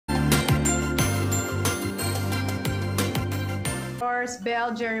course, Belle,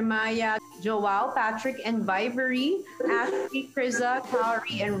 Jeremiah, Joao, Patrick, and Vibery, Ashley, Kriza,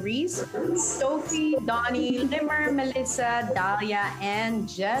 Kauri, and Reese, Sophie, Donnie, Limmer, Melissa, Dahlia, and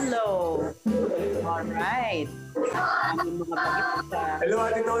Jello. All right. Hello,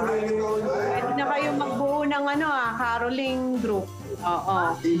 Ate Tony. Pwede na kayo magbuo ng caroling group.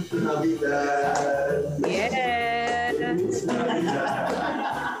 Oo. Yes.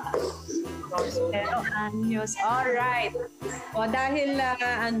 Pero anyos. Alright. O dahil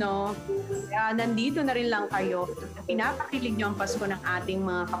nandito na rin lang kayo, pinapakilig nyo ang Pasko ng ating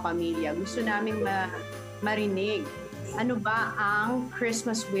mga kapamilya. Gusto namin marinig. Ano ba ang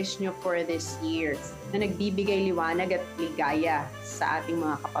Christmas wish nyo for this year na nagbibigay liwanag at ligaya sa ating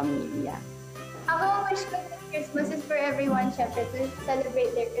mga kapamilya? Ako, ang wish ko this Christmas is for everyone, syempre, to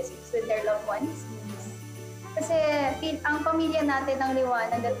celebrate their Christmas with their loved ones. Kasi ang pamilya natin ang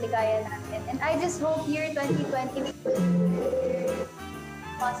liwanag at ligaya natin. And I just hope year 2020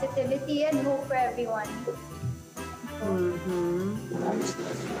 positivity and hope for everyone.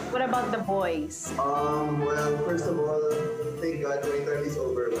 What about the boys? Well, first of all, thank God 2020 is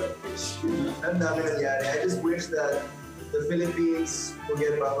over. Ang dami nangyari. I just wish that the Philippines will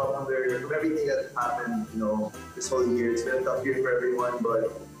get back up from everything that happened, this whole year. It's been a tough year for everyone, but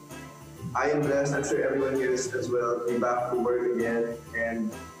I am blessed. I'm sure everyone here is as well. To be back to work again, and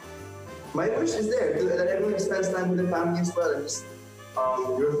my wish is there that everyone spends time with the family as well, and just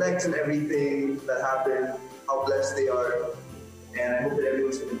reflects on everything that happened, how blessed they are, and I hope that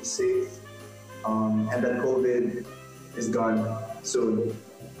everyone's going to be safe, and that COVID is gone soon.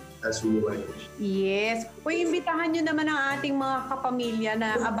 That's really my wish. Yes. Uy, imbitahan nyo naman ang ating mga kapamilya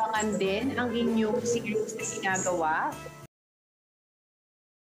na abangan din ang inyong series na ginagawa.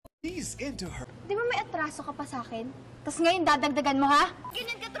 He's into her. Di ba may atraso ka pa sa akin? Tapos ngayon dadagdagan mo, ha?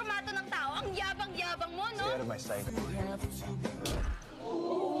 Ganyan ka trumato ng tao. Ang yabang-yabang mo, no? Stay out of my sight.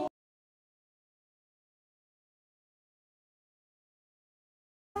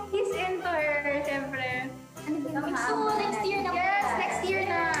 He's into her, syempre. Ano ba naman? So, next year na. Yes, next year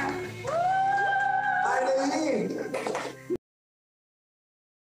na.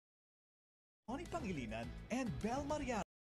 Tony Pangilinan and Belle Mariano.